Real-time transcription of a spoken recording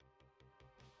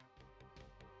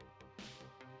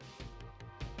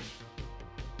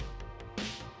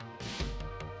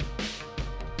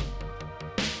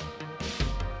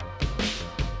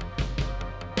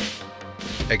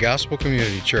At Gospel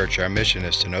Community Church, our mission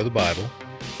is to know the Bible,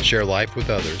 share life with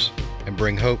others, and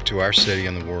bring hope to our city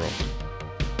and the world.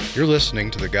 You're listening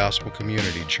to the Gospel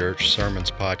Community Church Sermons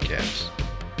Podcast,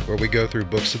 where we go through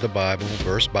books of the Bible,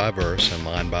 verse by verse and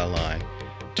line by line,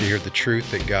 to hear the truth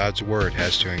that God's Word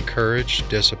has to encourage,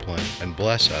 discipline, and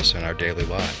bless us in our daily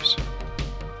lives.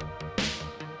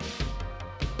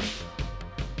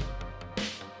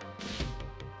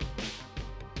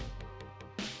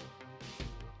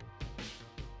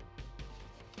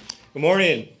 Good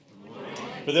morning.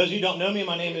 For those of you who don't know me,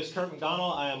 my name is Kirk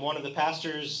McDonald. I am one of the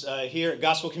pastors here at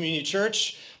Gospel Community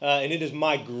Church, and it is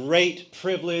my great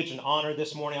privilege and honor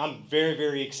this morning. I'm very,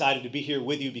 very excited to be here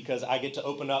with you because I get to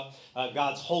open up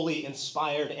God's holy,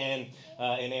 inspired, and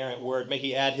inerrant word. May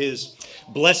He add His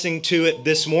blessing to it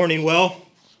this morning. Well,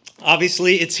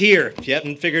 obviously it's here. If you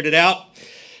haven't figured it out,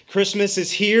 Christmas is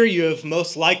here. You have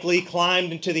most likely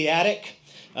climbed into the attic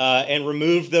and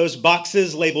removed those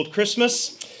boxes labeled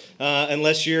Christmas.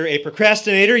 Unless you're a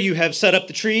procrastinator, you have set up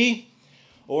the tree,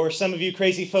 or some of you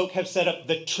crazy folk have set up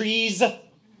the trees.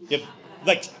 You have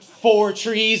like 4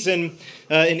 trees in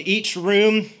each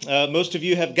room. Most of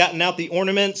you have gotten out the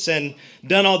ornaments and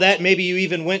done all that. Maybe you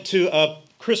even went to a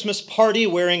Christmas party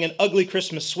wearing an ugly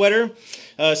Christmas sweater.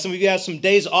 Some of you have some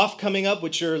days off coming up,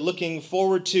 which you're looking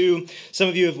forward to. Some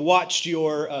of you have watched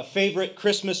your favorite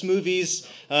Christmas movies,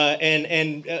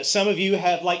 and some of you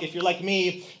have, like, if you're like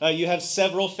me, you have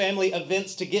several family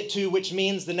events to get to, which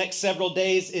means the next several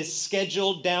days is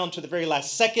scheduled down to the very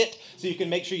last second, so you can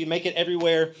make sure you make it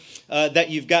everywhere that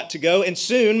you've got to go. And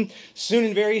soon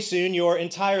and very soon, your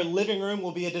entire living room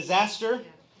will be a disaster.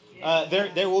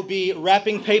 There will be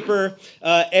wrapping paper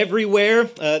everywhere.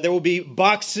 There will be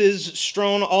boxes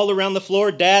strewn all around the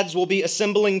floor. Dads will be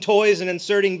assembling toys and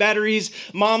inserting batteries.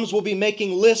 Moms will be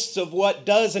making lists of what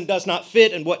does and does not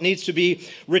fit and what needs to be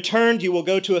returned. You will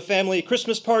go to a family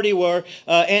Christmas party where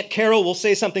Aunt Carol will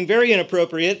say something very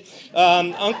inappropriate.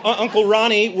 Uncle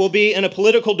Ronnie will be in a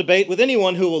political debate with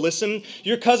anyone who will listen.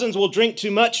 Your cousins will drink too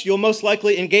much. You'll most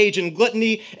likely engage in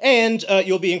gluttony, and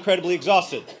you'll be incredibly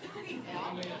exhausted.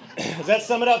 Does that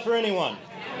sum it up for anyone?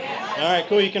 All right,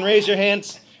 cool. You can raise your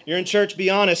hands. You're in church. Be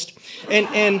honest.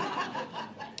 And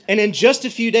in just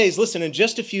a few days, listen, in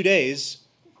just a few days,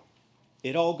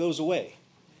 it all goes away.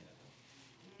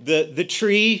 The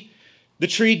tree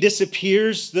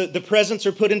disappears. The presents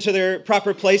are put into their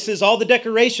proper places. All the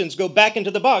decorations go back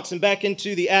into the box and back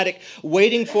into the attic,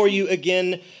 waiting for you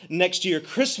again next year.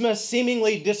 Christmas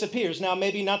seemingly disappears. Now,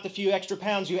 maybe not the few extra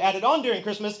pounds you added on during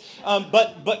Christmas,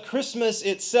 but Christmas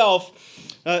itself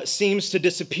seems to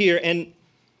disappear. And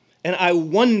I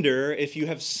wonder if you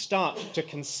have stopped to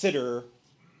consider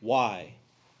why.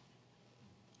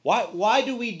 Why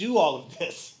do we do all of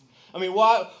this? I mean,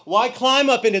 why climb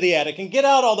up into the attic and get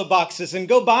out all the boxes and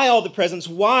go buy all the presents?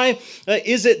 Why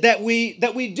is it that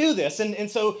we do this?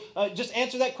 And so just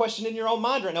answer that question in your own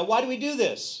mind right now. Why do we do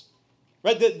this?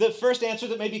 Right? The first answer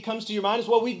that maybe comes to your mind is,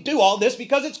 well, we do all this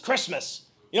because it's Christmas.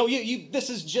 You know, this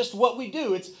is just what we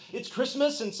do. It's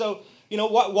Christmas, and so, you know,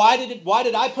 why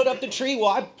did I put up the tree? Well,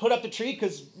 I put up the tree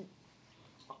because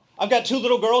I've got 2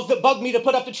 little girls that bug me to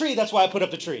put up the tree. That's why I put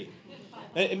up the tree.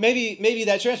 Maybe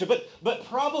that's your answer, but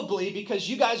probably because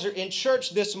you guys are in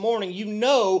church this morning, you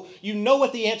know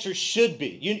what the answer should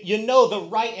be. You know the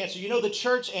right answer. You know the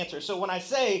church answer. So when I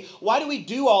say, why do we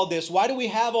do all this? Why do we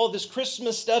have all this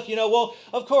Christmas stuff? You know, well,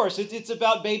 of course, it's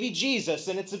about baby Jesus,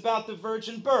 and it's about the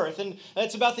virgin birth, and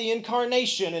it's about the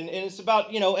incarnation, and it's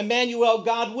about, you know, Emmanuel,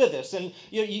 God with us. And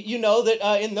you know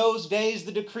that in those days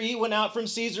the decree went out from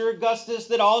Caesar Augustus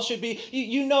that all should be,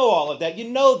 you know all of that. You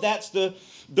know that's the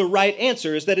right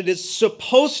answer, is that it is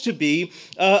supposed to be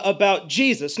about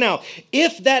Jesus. Now,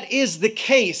 if that is the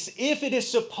case, if it is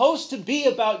supposed to be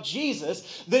about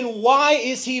Jesus, then why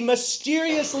is He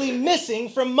mysteriously missing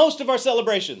from most of our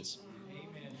celebrations?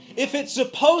 If it's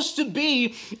supposed to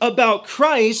be about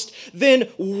Christ, then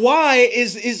why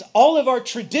is all of our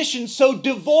tradition so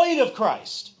devoid of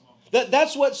Christ?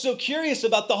 That's what's so curious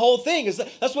about the whole thing.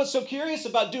 That's what's so curious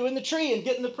about doing the tree and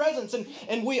getting the presents.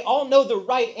 And we all know the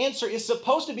right answer is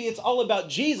supposed to be it's all about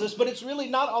Jesus, but it's really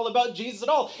not all about Jesus at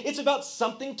all. It's about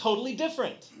something totally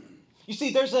different. You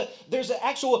see, there's an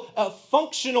actual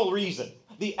functional reason.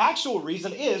 The actual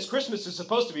reason is Christmas is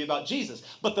supposed to be about Jesus.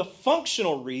 But the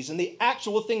functional reason, the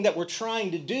actual thing that we're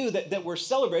trying to do, that we're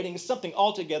celebrating, is something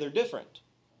altogether different.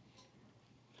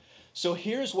 So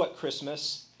here's what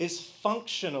Christmas is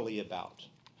functionally about.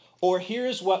 Or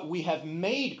here's what we have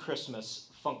made Christmas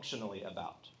functionally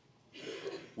about.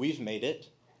 We've made it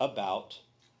about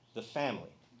the family.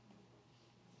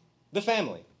 The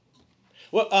family.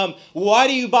 Well, why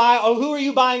do you buy, who are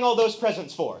you buying all those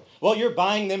presents for? Well, you're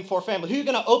buying them for family. Who are you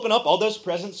going to open up all those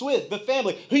presents with? The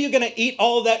family. Who are you going to eat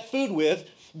all that food with?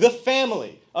 The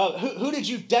family. Who did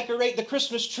you decorate the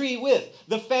Christmas tree with?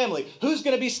 The family. Who's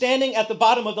going to be standing at the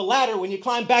bottom of the ladder when you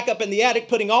climb back up in the attic,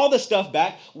 putting all the stuff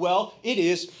back? Well, it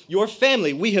is your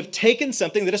family. We have taken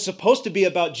something that is supposed to be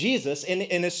about Jesus,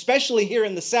 and especially here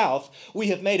in the South, we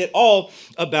have made it all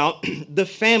about the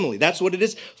family. That's what it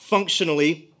is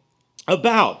functionally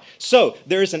about. So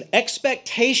there is an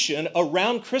expectation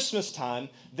around Christmas time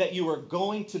that you are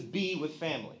going to be with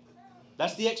family.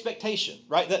 That's the expectation,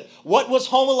 right? That what was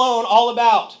Home Alone all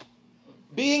about?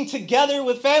 Being together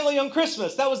with family on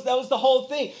Christmas. That was the whole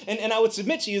thing. And I would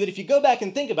submit to you that if you go back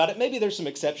and think about it, maybe there's some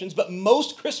exceptions, but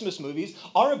most Christmas movies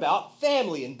are about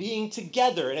family and being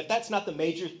together. And if that's not the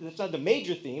major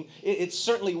theme, it's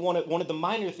certainly one of the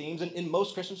minor themes in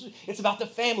most Christmas movies. It's about the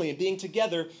family and being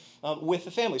together with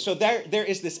the family. So there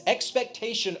is this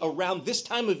expectation around this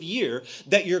time of year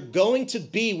that you're going to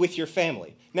be with your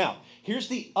family. Now, here's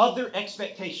the other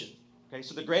expectation. Okay,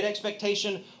 so the great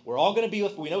expectation, we're all going to be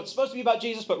with, we know it's supposed to be about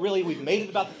Jesus, but really we've made it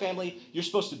about the family. You're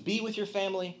supposed to be with your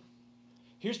family.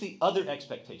 Here's the other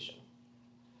expectation,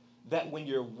 that when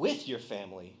you're with your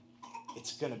family,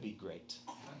 it's going to be great.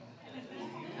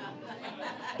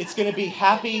 It's going to be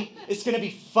happy. It's going to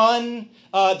be fun.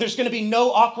 There's going to be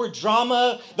no awkward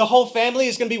drama. The whole family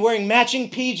is going to be wearing matching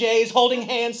PJs, holding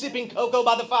hands, sipping cocoa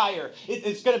by the fire.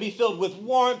 It's going to be filled with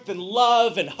warmth and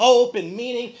love and hope and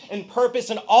meaning and purpose.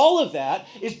 And all of that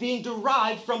is being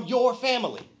derived from your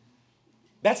family.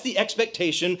 That's the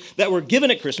expectation that we're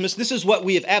given at Christmas. This is what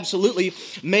we have absolutely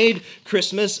made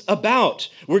Christmas about.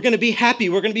 We're going to be happy.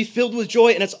 We're going to be filled with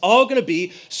joy, and it's all going to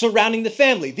be surrounding the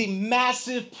family. The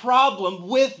massive problem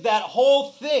with that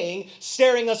whole thing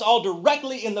staring us all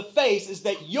directly in the face is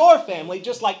that your family,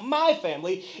 just like my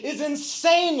family, is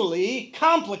insanely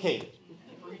complicated.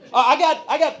 I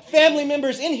got family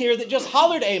members in here that just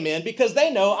hollered amen because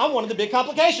they know I'm one of the big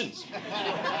complications.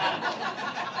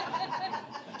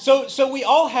 So we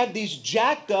all have these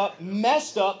jacked up,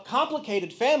 messed up,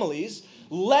 complicated families,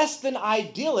 less than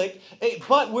idyllic,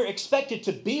 but we're expected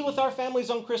to be with our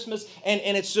families on Christmas,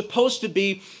 and it's supposed to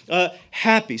be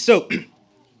happy. So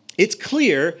it's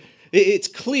clear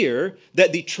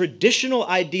that the traditional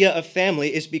idea of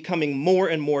family is becoming more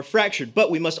and more fractured, but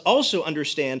we must also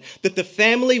understand that the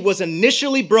family was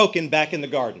initially broken back in the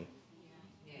garden.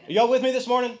 Are y'all with me this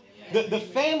morning? The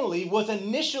family was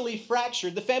initially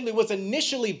fractured. The family was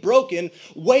initially broken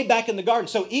way back in the garden.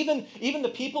 So even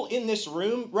the people in this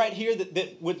room right here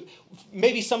that would,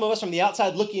 maybe some of us from the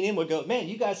outside looking in would go, man,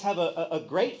 you guys have a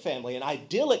great family, an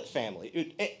idyllic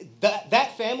family.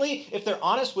 That family, if they're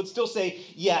honest, would still say,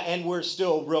 yeah, and we're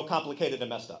still real complicated and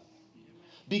messed up.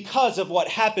 Because of what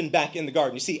happened back in the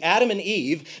garden. You see, Adam and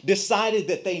Eve decided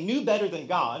that they knew better than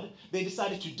God. They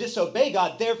decided to disobey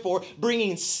God, therefore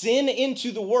bringing sin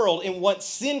into the world. And once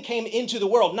sin came into the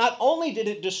world, not only did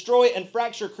it destroy and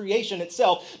fracture creation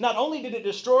itself, not only did it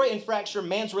destroy and fracture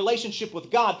man's relationship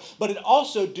with God, but it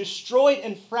also destroyed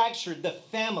and fractured the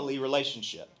family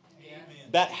relationship. Amen.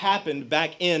 That happened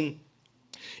back in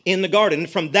the garden.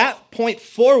 From that point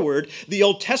forward, the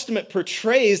Old Testament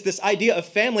portrays this idea of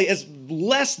family as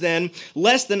less than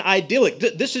idyllic.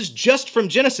 This is just from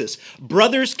Genesis.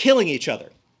 Brothers killing each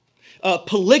other.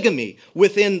 Polygamy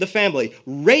within the family,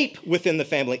 rape within the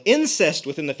family, incest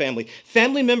within the family,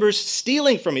 family members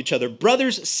stealing from each other,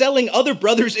 brothers selling other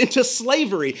brothers into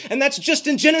slavery. And that's just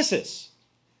in Genesis.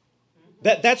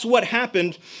 That's what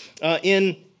happened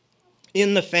in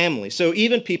the family. So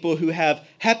even people who have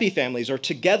happy families or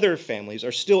together families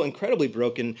are still incredibly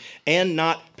broken and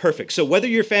not perfect. So whether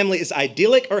your family is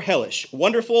idyllic or hellish,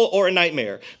 wonderful or a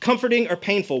nightmare, comforting or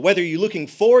painful, whether you're looking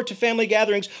forward to family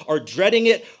gatherings or dreading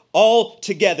it, all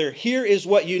together, here is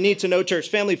what you need to know, church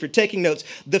family, for taking notes.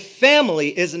 The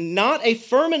family is not a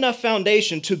firm enough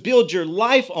foundation to build your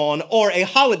life on or a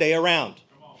holiday around.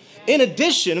 In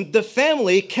addition, the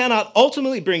family cannot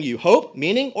ultimately bring you hope,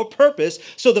 meaning, or purpose,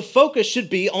 so the focus should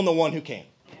be on the one who can.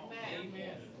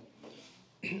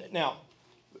 Amen. Now,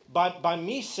 by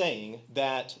me saying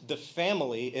that the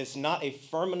family is not a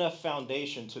firm enough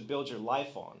foundation to build your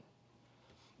life on,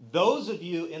 those of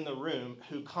you in the room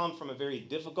who come from a very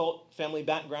difficult family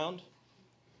background,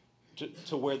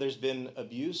 to where there's been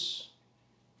abuse,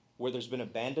 where there's been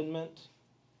abandonment,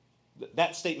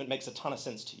 that statement makes a ton of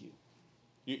sense to you.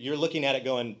 You're looking at it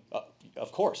going,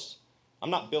 of course, I'm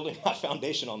not building my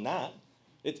foundation on that.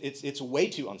 It's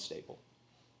way too unstable.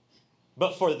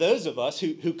 But for those of us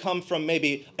who come from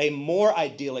maybe a more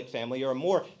idyllic family or a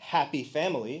more happy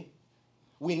family,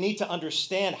 we need to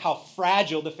understand how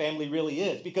fragile the family really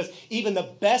is. Because even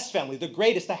the best family, the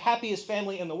greatest, the happiest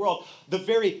family in the world, the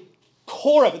very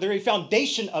core of it, the very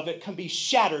foundation of it can be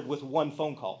shattered with one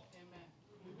phone call.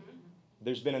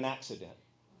 There's been an accident.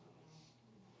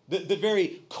 The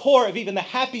very core of even the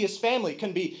happiest family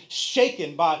can be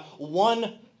shaken by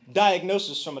one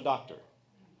diagnosis from a doctor.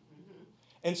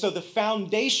 And so the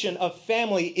foundation of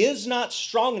family is not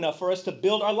strong enough for us to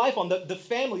build our life on. The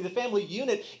family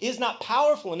unit is not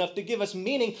powerful enough to give us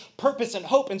meaning, purpose, and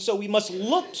hope. And so we must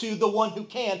look to the one who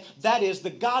can. That is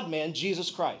the God-man, Jesus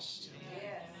Christ.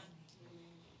 Yes.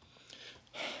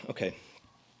 Okay.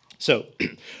 So,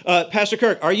 Pastor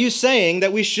Kirk, are you saying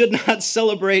that we should not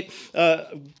celebrate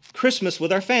Christmas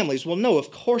with our families? Well, no,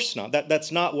 of course not.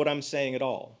 That's not what I'm saying at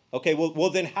all. Okay, well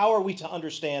then how are we to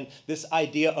understand this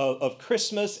idea of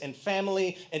Christmas and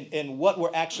family and what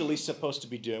we're actually supposed to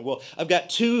be doing? Well, I've got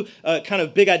two kind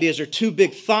of big ideas or two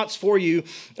big thoughts for you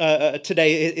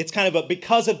today. It's kind of a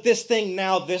because of this thing,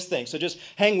 now this thing. So just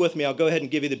hang with me. I'll go ahead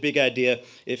and give you the big idea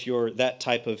if you're that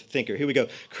type of thinker. Here we go.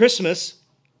 Christmas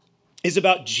is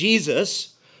about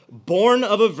Jesus, born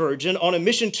of a virgin, on a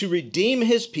mission to redeem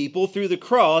his people through the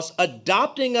cross,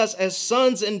 adopting us as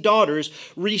sons and daughters,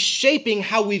 reshaping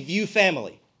how we view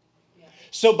family. Yeah.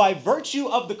 So by virtue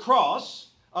of the cross,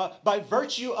 by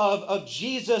virtue of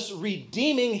Jesus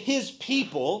redeeming his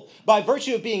people, by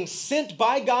virtue of being sent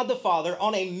by God the Father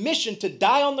on a mission to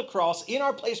die on the cross in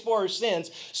our place for our sins,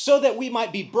 so that we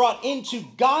might be brought into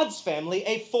God's family,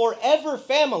 a forever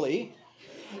family,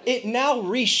 it now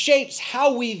reshapes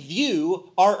how we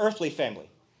view our earthly family.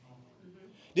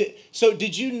 So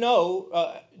did you know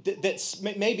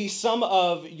that maybe some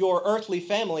of your earthly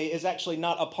family is actually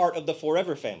not a part of the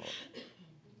forever family?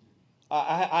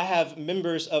 I have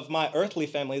members of my earthly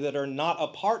family that are not a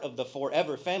part of the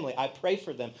forever family. I pray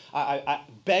for them. I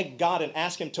beg God and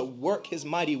ask him to work his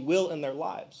mighty will in their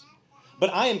lives.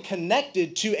 But I am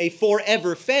connected to a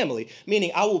forever family,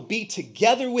 meaning I will be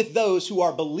together with those who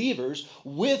are believers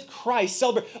with Christ.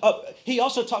 He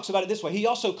also talks about it this way. He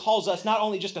also calls us not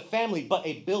only just a family, but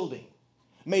a building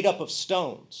made up of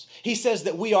stones. He says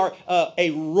that we are a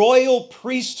royal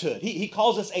priesthood. He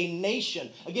calls us a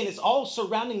nation. Again, it's all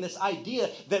surrounding this idea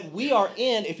that we are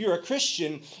in, if you're a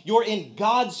Christian, you're in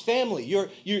God's family.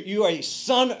 You are a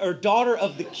son or daughter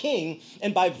of the King,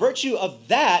 and by virtue of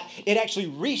that, it actually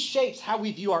reshapes how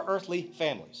we view our earthly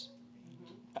families.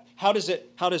 How does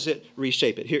it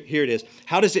reshape it? Here it is.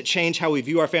 How does it change how we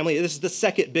view our family? This is the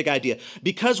second big idea.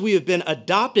 Because we have been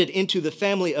adopted into the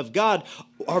family of God,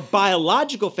 our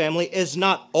biological family is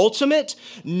not ultimate,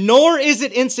 nor is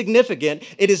it insignificant.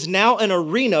 It is now an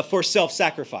arena for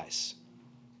self-sacrifice.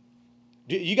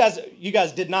 You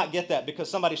guys did not get that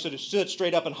because somebody should have stood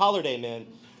straight up and hollered amen.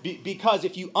 Because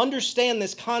if you understand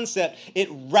this concept, it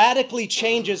radically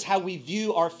changes how we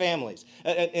view our families.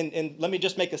 And let me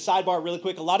just make a sidebar really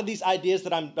quick. A lot of these ideas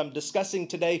that I'm discussing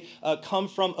today come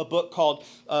from a book called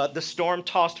The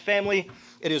Storm-Tossed Family.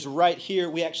 It is right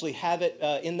here. We actually have it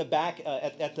in the back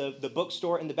at the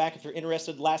bookstore in the back if you're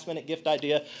interested. Last-minute gift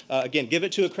idea. Again, give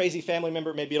it to a crazy family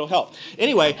member. Maybe it'll help.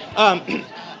 Anyway.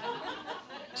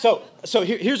 So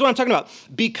here's what I'm talking about.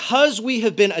 Because we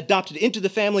have been adopted into the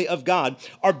family of God,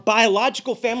 our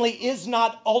biological family is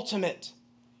not ultimate.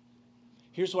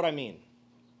 Here's what I mean.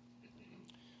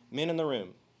 Men in the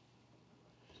room,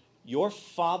 your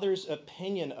father's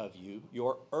opinion of you,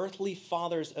 your earthly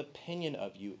father's opinion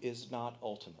of you is not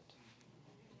ultimate.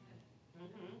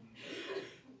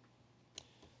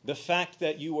 The fact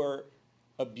that you were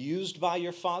abused by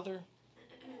your father,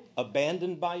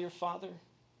 abandoned by your father,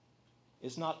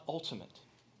 is not ultimate.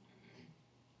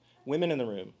 Women in the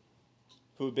room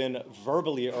who have been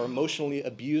verbally or emotionally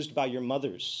abused by your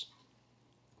mothers,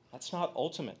 that's not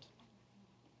ultimate.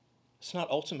 It's not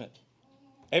ultimate.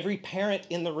 Every parent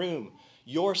in the room,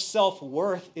 your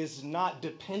self-worth is not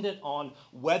dependent on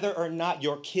whether or not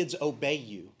your kids obey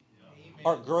you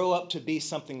or grow up to be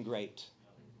something great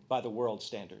by the world's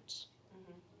standards.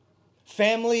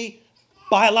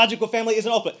 Biological family isn't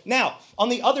ultimate. Now, on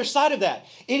the other side of that,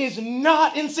 it is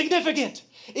not insignificant.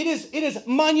 It is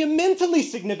monumentally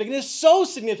significant. It is so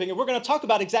significant. We're going to talk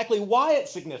about exactly why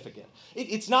it's significant.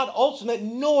 It's not ultimate,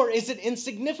 nor is it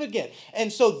insignificant.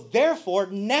 And so, therefore,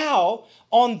 now,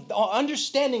 on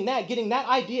understanding that, getting that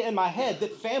idea in my head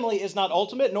that family is not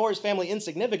ultimate, nor is family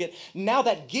insignificant, now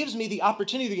that gives me the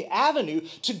opportunity, the avenue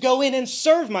to go in and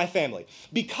serve my family.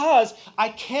 Because I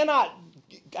cannot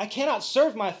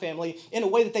serve my family in a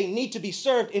way that they need to be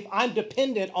served if I'm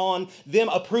dependent on them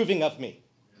approving of me.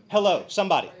 Hello,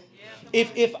 somebody.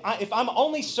 If I'm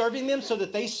only serving them so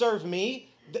that they serve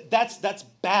me, That's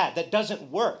bad. That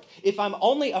doesn't work. If I'm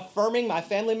only affirming my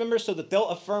family members so that they'll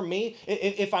affirm me,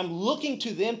 if I'm looking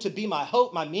to them to be my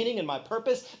hope, my meaning, and my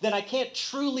purpose, then I can't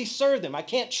truly serve them. I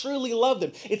can't truly love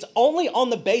them. It's only on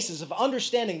the basis of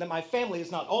understanding that my family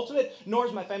is not ultimate, nor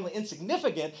is my family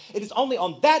insignificant. It is only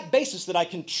on that basis that I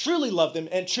can truly love them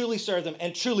and truly serve them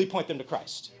and truly point them to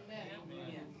Christ.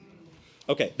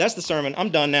 Okay, that's the sermon. I'm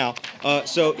done now.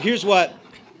 So here's what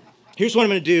I'm going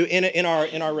to do in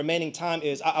our remaining time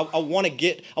is I want to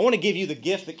give you the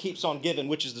gift that keeps on giving,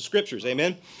 which is the scriptures.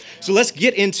 Amen. So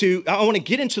I want to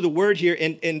get into the word here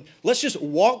and let's just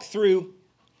walk through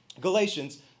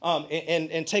Galatians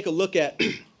and take a look at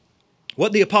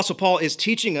what the Apostle Paul is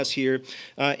teaching us here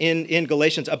in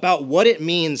Galatians about what it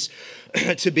means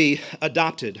to be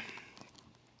adopted.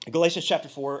 Galatians chapter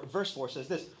 4, verse 4 says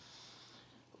this: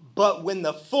 "But when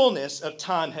the fullness of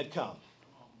time had come."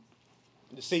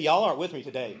 See, y'all aren't with me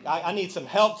today. I need some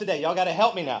help today. Y'all got to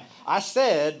help me now. I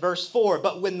said, verse 4,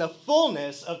 "But when the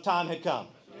fullness of time had come."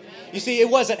 You see, it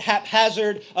wasn't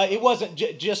haphazard. It wasn't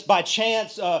just by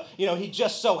chance. He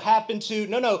just so happened to.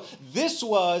 No. This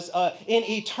was in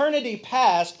eternity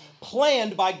past,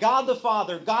 planned by God the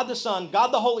Father, God the Son, God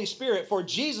the Holy Spirit for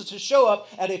Jesus to show up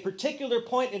at a particular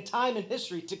point in time in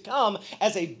history, to come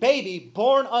as a baby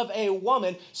born of a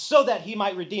woman so that he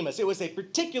might redeem us. It was a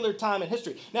particular time in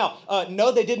history. Now,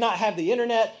 no, they did not have the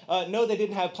internet. No, they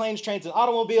didn't have planes, trains, and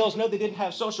automobiles. No, they didn't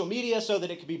have social media so that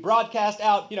it could be broadcast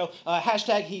out.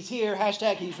 Hashtag he's here,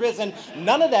 hashtag he's risen.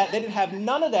 None of that. They didn't have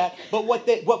none of that. But what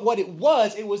it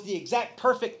was the exact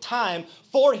perfect time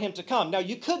for him to come. Now,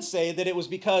 you could say that it was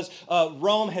because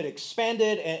Rome had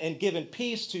expanded and given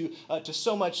peace to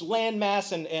so much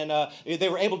landmass, and they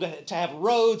were able to have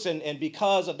roads, and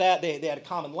because of that, they had a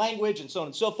common language, and so on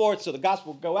and so forth, so the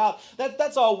gospel would go out.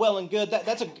 That's all well and good.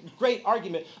 That's a great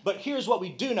argument, but here's what we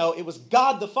do know. It was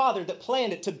God the Father that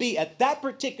planned it to be at that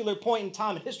particular point in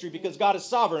time in history, because God is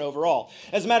sovereign over all.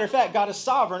 As a matter of fact, God is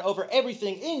sovereign over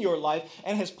everything in your life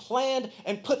and has planned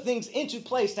and put things into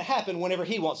place to happen whenever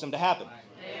he wants them to happen.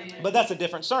 But that's a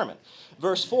different sermon.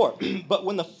 Verse 4, "But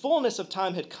when the fullness of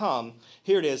time had come,"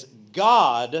 here it is,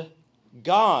 God,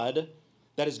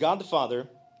 that is God the Father,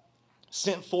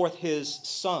 sent forth his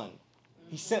Son.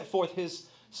 He sent forth his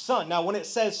Son. Now, when it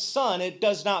says Son, it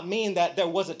does not mean that there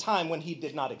was a time when he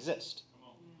did not exist.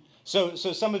 So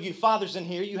some of you fathers in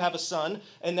here, you have a son,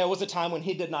 and there was a time when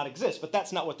he did not exist, but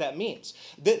that's not what that means.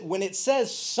 That when it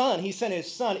says Son, he sent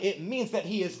his Son, it means that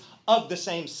he is of the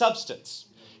same substance.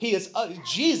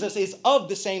 Jesus is of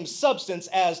the same substance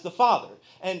as the Father.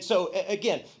 And so,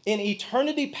 again, in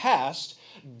eternity past,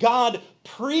 God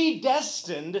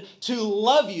predestined to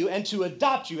love you and to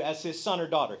adopt you as his son or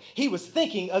daughter. He was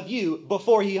thinking of you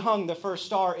before he hung the first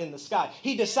star in the sky.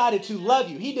 He decided to love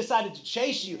you. He decided to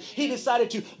chase you. He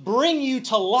decided to bring you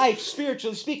to life,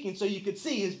 spiritually speaking, so you could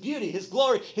see his beauty, his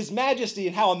glory, his majesty,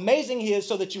 and how amazing he is,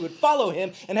 so that you would follow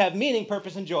him and have meaning,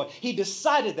 purpose, and joy. He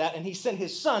decided that, and he sent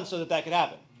his Son so that could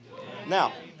happen.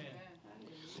 Now,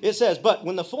 it says, "But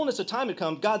when the fullness of time had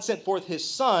come, God sent forth his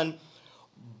Son,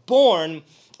 born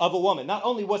of a woman." Not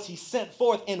only was he sent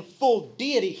forth in full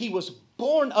deity, he was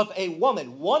born of a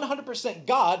woman, 100%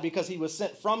 God, because he was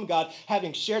sent from God,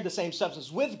 having shared the same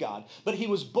substance with God, but he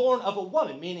was born of a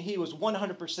woman, meaning he was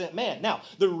 100% man. Now,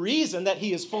 the reason that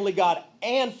he is fully God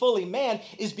and fully man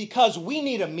is because we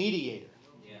need a mediator.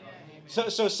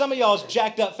 So some of y'all's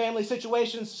jacked up family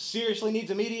situations seriously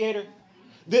needs a mediator.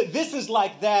 This is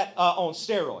like that on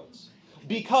steroids,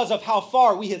 because of how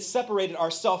far we had separated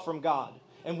ourselves from God.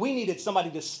 And we needed somebody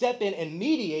to step in and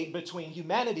mediate between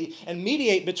humanity and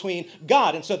mediate between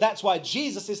God. And so that's why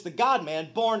Jesus is the God-man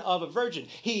born of a virgin.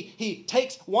 He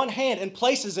takes one hand and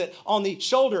places it on the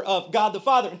shoulder of God the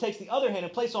Father, and takes the other hand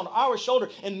and places it on our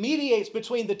shoulder and mediates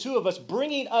between the two of us,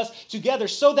 bringing us together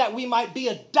so that we might be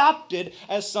adopted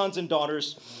as sons and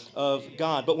daughters of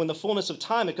God. But when the fullness of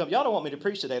time had come, y'all don't want me to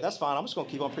preach today. That's fine. I'm just going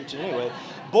to keep on preaching anyway.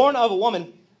 Born of a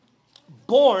woman,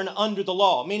 born under the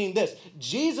law, meaning this: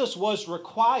 Jesus was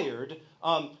required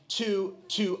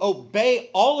to obey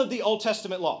all of the Old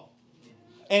Testament law,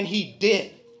 and he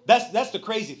did. That's the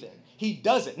crazy thing. He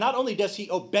does it. Not only does he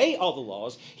obey all the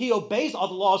laws, he obeys all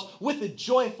the laws with a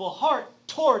joyful heart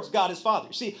towards God his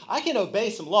Father. See, I can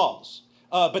obey some laws,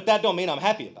 but that don't mean I'm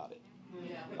happy about it.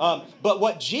 But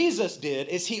what Jesus did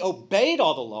is he obeyed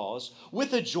all the laws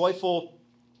with a joyful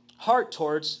heart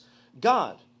towards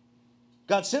God.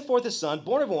 God sent forth his Son,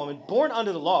 born of a woman, born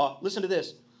under the law, listen to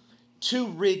this,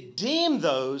 to redeem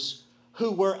those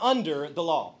who were under the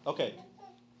law. Okay,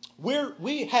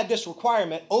 we had this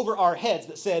requirement over our heads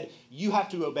that said, you have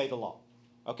to obey the law.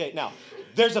 Okay, now,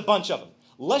 there's a bunch of them.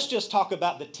 let's just talk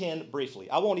about the 10 briefly.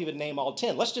 I won't even name all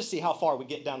 10. Let's just see how far we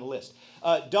get down the list.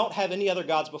 Don't have any other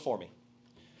gods before me.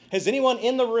 Has anyone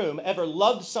in the room ever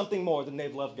loved something more than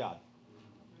they've loved God?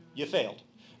 You failed.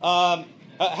 How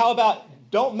about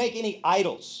don't make any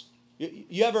idols?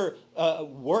 You ever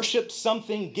worshiped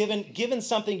something, given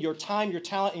something your time, your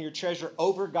talent, and your treasure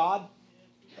over God?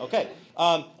 Okay.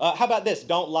 How about this?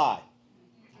 Don't lie.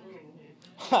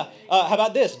 How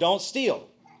about this? Don't steal.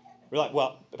 We're like,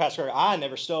 well, Pastor Curry, I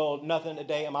never stole nothing a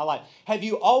day in my life. Have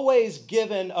you always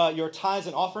given your tithes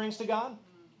and offerings to God?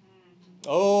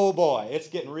 Oh boy, it's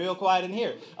getting real quiet in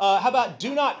here. How about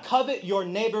do not covet your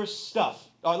neighbor's stuff?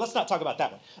 Oh, let's not talk about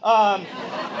that one.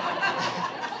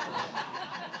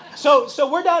 So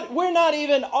we're not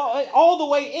even all the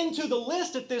way into the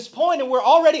list at this point, and we're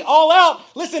already all out.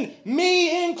 Listen,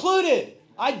 me included.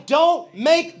 I don't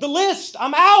make the list.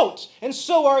 I'm out, and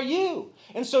so are you.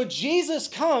 And so Jesus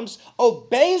comes,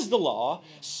 obeys the law,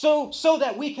 so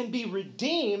that we can be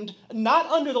redeemed, not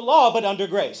under the law, but under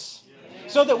grace.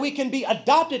 So that we can be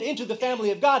adopted into the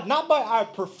family of God, not by our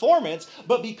performance,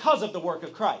 but because of the work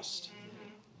of Christ.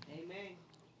 Amen.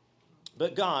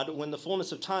 But God, when the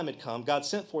fullness of time had come, God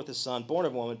sent forth His Son, born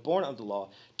of woman, born under the law,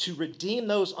 to redeem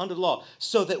those under the law,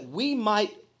 so that we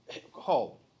might,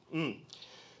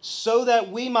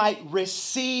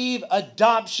 receive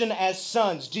adoption as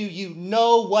sons. Do you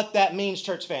know what that means,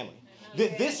 church family?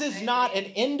 This is not an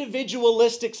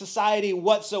individualistic society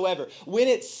whatsoever. When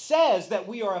it says that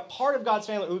we are a part of God's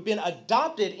family, we've been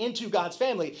adopted into God's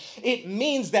family, it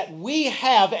means that we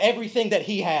have everything that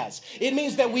He has. It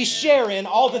means that we share in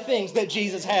all the things that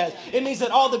Jesus has. It means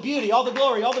that all the beauty, all the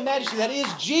glory, all the majesty that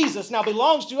is Jesus now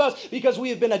belongs to us because we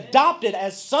have been adopted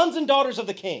as sons and daughters of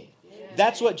the King.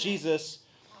 That's what Jesus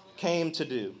came to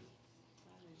do.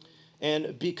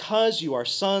 And because you are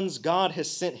sons, God has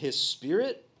sent His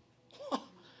Spirit.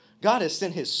 God has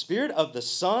sent His Spirit of the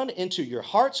Son into your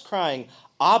hearts, crying,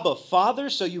 Abba, Father,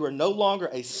 so you are no longer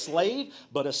a slave,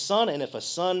 but a son, and if a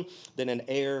son, then an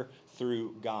heir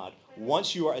through God.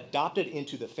 Once you are adopted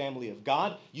into the family of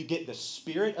God, you get the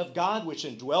Spirit of God, which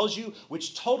indwells you,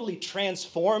 which totally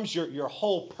transforms your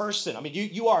whole person. I mean,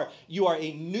 you are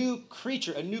a new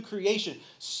creature, a new creation,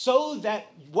 so that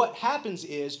what happens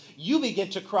is you begin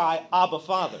to cry, Abba,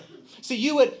 Father. See,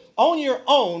 on your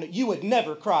own, you would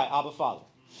never cry, Abba, Father.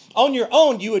 On your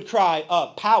own, you would cry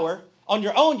power. On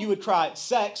your own, you would cry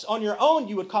sex. On your own,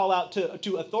 you would call out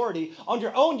to authority. On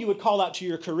your own, you would call out to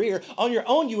your career. On your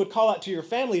own, you would call out to your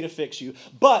family to fix you.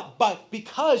 But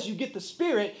because you get the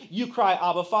Spirit, you cry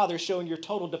Abba, Father, showing your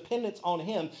total dependence on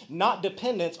Him, not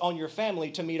dependence on your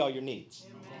family to meet all your needs.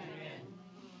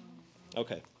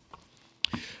 Okay.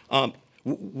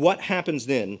 What happens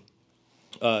then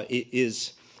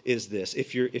is this.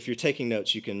 If you're taking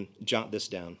notes, you can jot this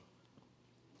down.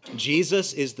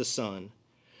 Jesus is the Son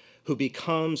who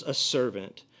becomes a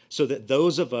servant so that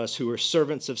those of us who are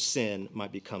servants of sin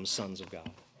might become sons of God.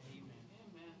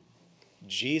 Amen.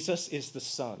 Jesus is the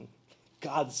Son,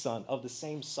 God's Son, of the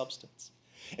same substance.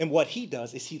 And what He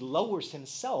does is He lowers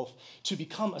Himself to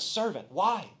become a servant.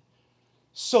 Why?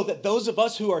 So that those of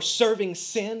us who are serving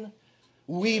sin,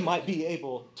 we might be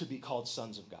able to be called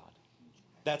sons of God.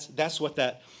 That's what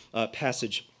that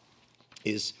passage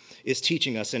is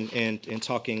teaching us and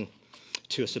talking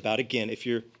to us about. Again, if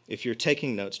you're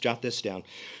taking notes, jot this down.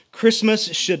 Christmas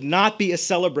should not be a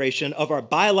celebration of our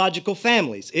biological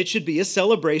families. It should be a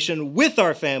celebration with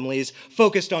our families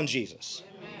focused on Jesus.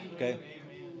 Okay?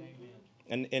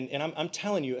 And I'm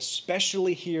telling you,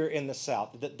 especially here in the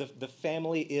South, that the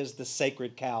family is the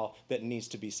sacred cow that needs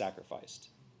to be sacrificed.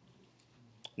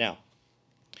 Now,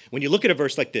 when you look at a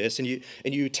verse like this and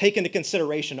you take into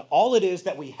consideration all it is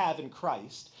that we have in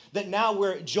Christ, that now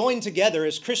we're joined together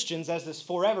as Christians as this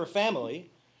forever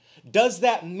family, does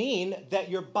that mean that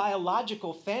your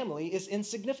biological family is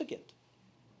insignificant?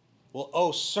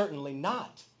 Well, certainly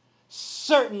not.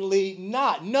 Certainly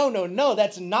not. No.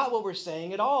 That's not what we're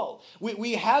saying at all.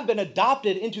 We have been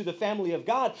adopted into the family of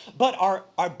God, but our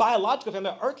biological family,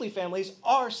 our earthly families,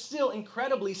 are still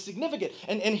incredibly significant.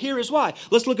 And here is why.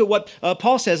 Let's look at what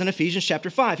Paul says in Ephesians chapter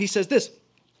 5. He says this,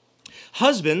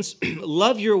 Husbands,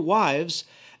 love your wives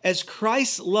as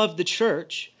Christ loved the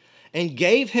church and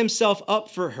gave Himself up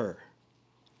for her.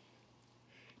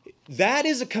 That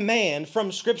is a command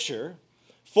from Scripture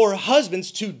for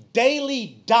husbands to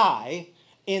daily die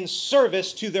in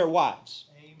service to their wives.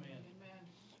 Amen.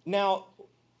 Now,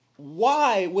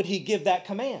 why would He give that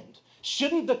command?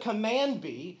 Shouldn't the command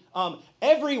be,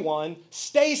 everyone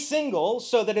stay single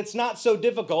so that it's not so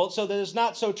difficult, so that it's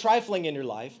not so trifling in your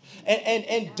life,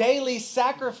 and daily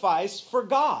sacrifice for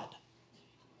God?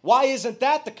 Why isn't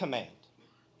that the command?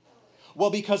 Well,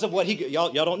 because of what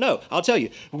y'all don't know. I'll tell you.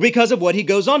 Because of what he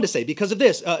goes on to say. Because of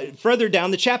this. Further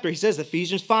down the chapter, he says,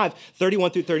 Ephesians 5,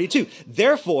 31 through 32.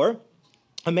 Therefore,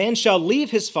 a man shall leave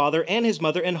his father and his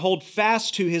mother and hold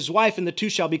fast to his wife, and the two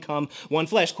shall become one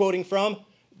flesh. Quoting from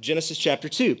Genesis chapter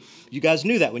 2. You guys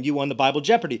knew that when you won the Bible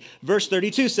Jeopardy. Verse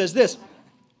 32 says this.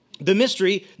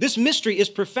 This mystery is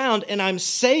profound, and I'm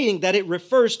saying that it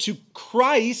refers to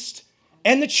Christ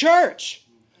and the church.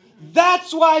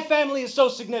 That's why family is so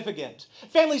significant.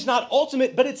 Family's not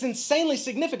ultimate, but it's insanely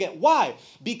significant. Why?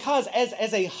 Because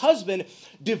as a husband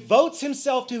devotes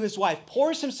himself to his wife,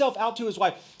 pours himself out to his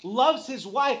wife, loves his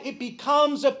wife, it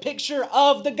becomes a picture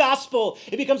of the gospel.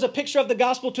 It becomes a picture of the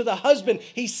gospel to the husband.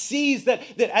 He sees that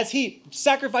as he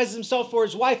sacrifices himself for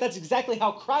his wife, that's exactly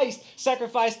how Christ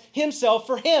sacrificed himself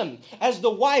for him. As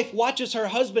the wife watches her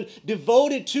husband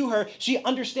devoted to her, she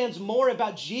understands more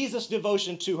about Jesus'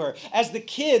 devotion to her. As the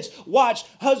kids watch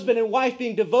husband and wife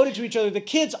being devoted to each other, the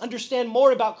kids understand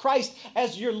more about Christ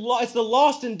as the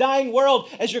lost and dying world,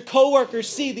 as your coworkers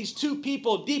see these two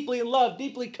people deeply in love,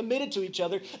 deeply committed to each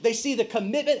other. They see the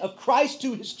commitment of Christ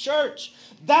to his church.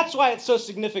 That's why it's so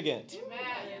significant. Amen.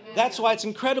 That's why it's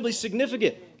incredibly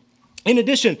significant. In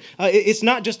addition, it's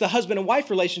not just the husband and wife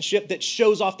relationship that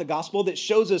shows off the gospel, that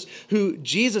shows us who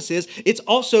Jesus is. It's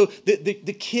also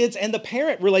the kids and the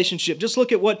parent relationship. Just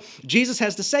look at what Jesus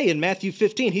has to say in Matthew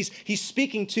 15. He's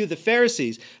speaking to the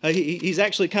Pharisees. He's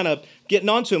actually kind of getting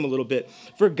onto them a little bit.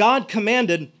 For God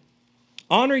commanded,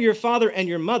 honor your father and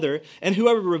your mother, and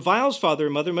whoever reviles father or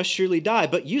mother must surely die.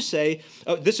 But you say,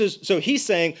 so he's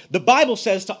saying, the Bible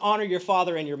says to honor your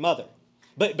father and your mother.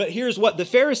 But here's what the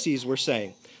Pharisees were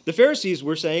saying. The Pharisees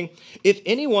were saying, if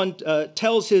anyone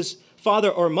tells his father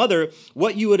or mother,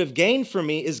 what you would have gained from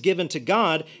me is given to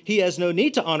God, he has no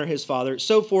need to honor his father.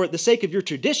 So for the sake of your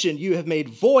tradition, you have made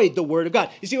void the word of God.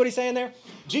 You see what he's saying there?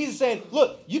 Jesus is saying,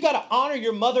 look, you got to honor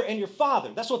your mother and your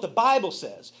father. That's what the Bible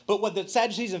says. But what the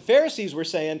Sadducees and Pharisees were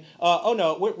saying, oh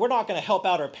no, we're not going to help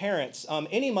out our parents.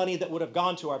 Any money that would have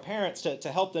gone to our parents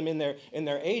to help them in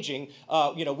their aging,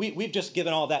 we've just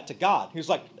given all that to God. He was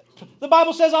like, the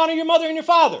Bible says honor your mother and your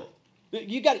father.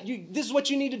 This is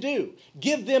what you need to do.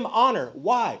 Give them honor.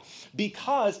 Why?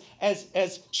 Because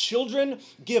as children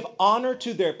give honor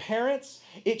to their parents,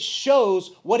 it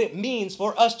shows what it means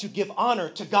for us to give honor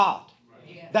to God.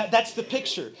 That's the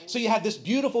picture. So you have this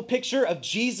beautiful picture of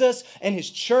Jesus and his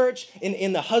church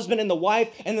in the husband and the wife,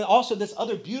 and then also this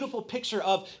other beautiful picture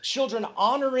of children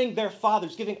honoring their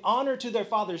fathers, giving honor to their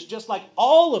fathers, just like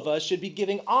all of us should be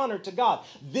giving honor to God.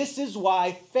 This is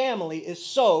why family is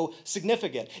so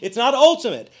significant. It's not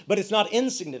ultimate, but it's not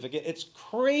insignificant. It's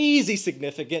crazy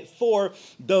significant for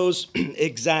those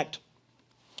exact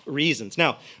reasons.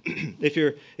 Now, if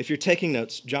you're taking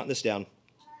notes, jot this down.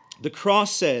 The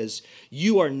cross says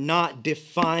you are not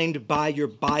defined by your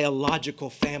biological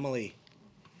family.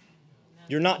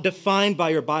 You're not defined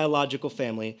by your biological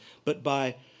family, but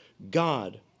by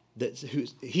God.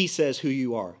 He says who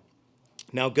you are.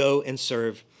 Now go and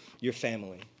serve your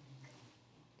family.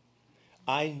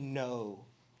 I know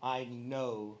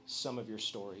some of your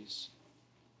stories.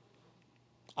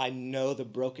 I know the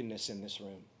brokenness in this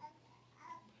room.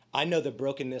 I know the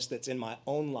brokenness that's in my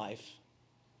own life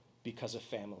because of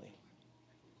family.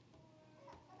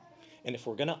 And if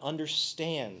we're going to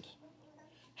understand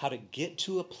how to get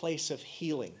to a place of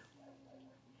healing,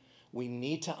 we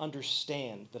need to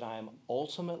understand that I am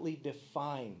ultimately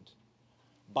defined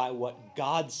by what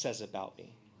God says about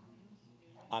me.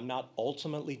 I'm not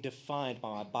ultimately defined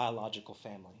by my biological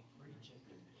family.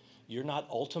 You're not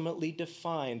ultimately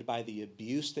defined by the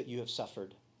abuse that you have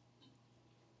suffered.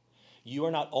 You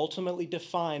are not ultimately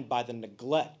defined by the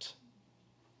neglect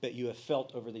that you have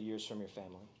felt over the years from your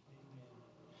family.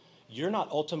 You're not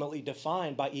ultimately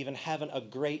defined by even having a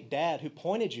great dad who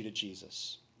pointed you to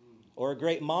Jesus, or a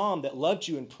great mom that loved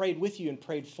you and prayed with you and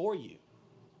prayed for you.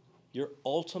 You're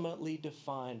ultimately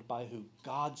defined by who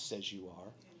God says you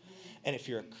are. And if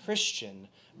you're a Christian,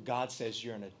 God says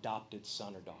you're an adopted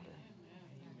son or daughter.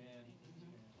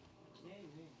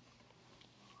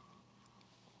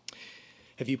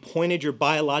 Have you pointed your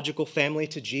biological family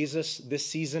to Jesus this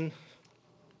season?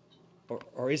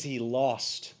 Or is he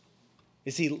lost?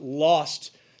 Is he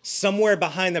lost somewhere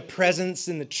behind the presents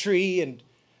in the tree, and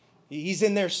he's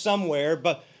in there somewhere,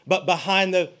 but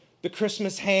behind the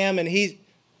Christmas ham, and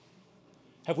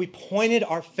have we pointed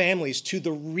our families to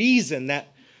the reason that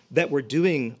we're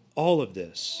doing all of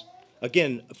this?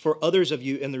 Again, for others of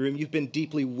you in the room, you've been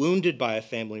deeply wounded by a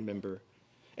family member.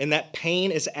 And that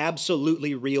pain is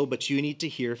absolutely real, but you need to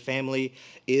hear family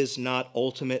is not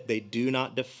ultimate. They do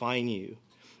not define you.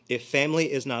 If family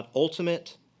is not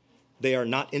ultimate, they are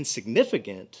not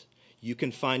insignificant. you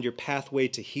can find your pathway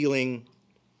to healing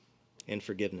and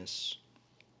forgiveness.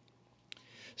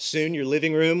 Soon your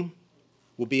living room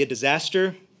will be a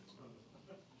disaster.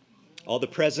 All the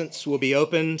presents will be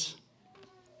opened.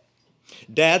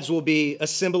 Dads will be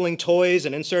assembling toys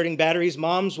and inserting batteries.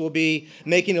 Moms will be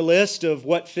making a list of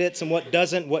what fits and what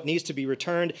doesn't, what needs to be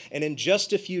returned. And in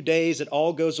just a few days, it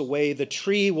all goes away. The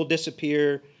tree will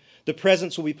disappear. The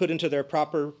presents will be put into their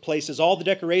proper places. All the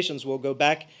decorations will go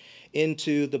back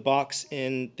into the box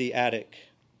in the attic.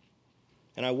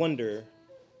 And I wonder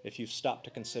if you've stopped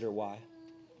to consider why.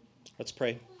 Let's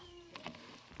pray.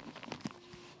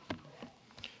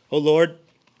 Oh Lord,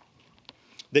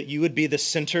 that you would be the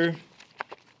center,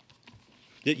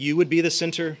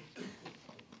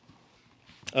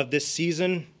 of this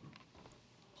season,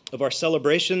 of our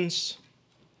celebrations,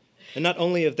 and not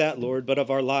only of that, Lord, but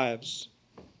of our lives,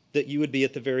 that you would be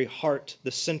at the very heart,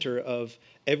 the center of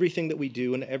everything that we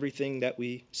do and everything that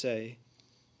we say.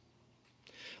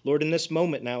 Lord, in this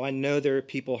moment now, I know there are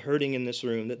people hurting in this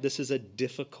room, that this is a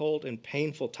difficult and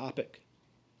painful topic.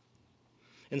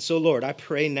 And so, Lord, I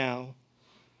pray now,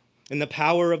 in the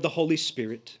power of the Holy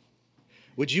Spirit,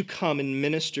 would you come and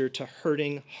minister to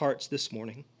hurting hearts this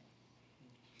morning?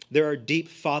 There are deep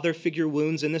father figure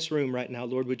wounds in this room right now.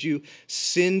 Lord, would you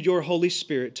send your Holy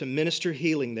Spirit to minister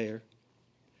healing there?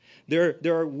 There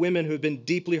are women who have been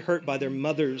deeply hurt by their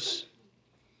mothers.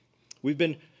 We've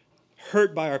been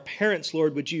hurt by our parents,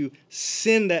 Lord. Would you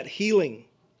send that healing?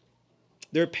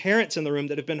 There are parents in the room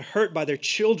that have been hurt by their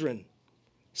children,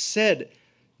 said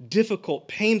difficult,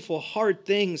 painful, hard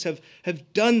things, have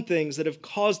done things that have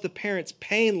caused the parents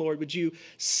pain, Lord. Would you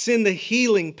send the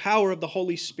healing power of the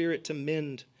Holy Spirit to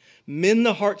mend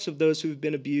the hearts of those who've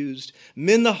been abused,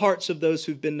 mend the hearts of those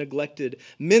who've been neglected,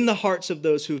 mend the hearts of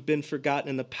those who've been forgotten.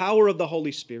 In the power of the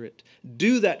Holy Spirit,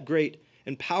 do that great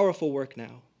and powerful work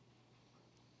now.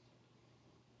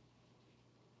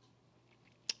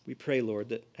 We pray, Lord,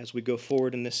 that as we go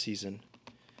forward in this season,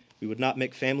 we would not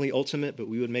make family ultimate, but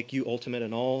we would make you ultimate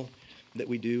in all that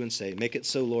we do and say. Make it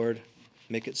so, Lord.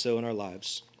 Make it so in our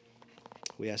lives.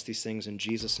 We ask these things in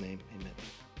Jesus' name. Amen.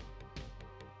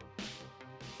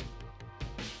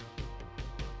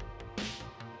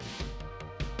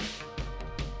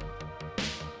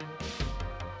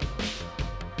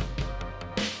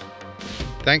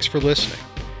 Thanks for listening.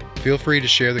 Feel free to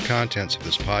share the contents of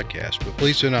this podcast, but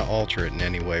please do not alter it in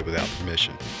any way without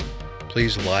permission.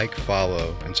 Please like,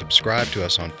 follow, and subscribe to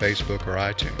us on Facebook or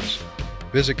iTunes.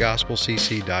 Visit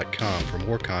gospelcc.com for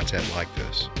more content like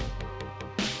this.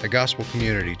 At Gospel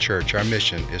Community Church, our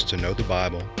mission is to know the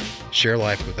Bible, share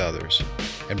life with others,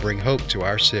 and bring hope to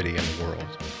our city and the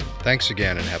world. Thanks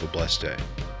again and have a blessed day.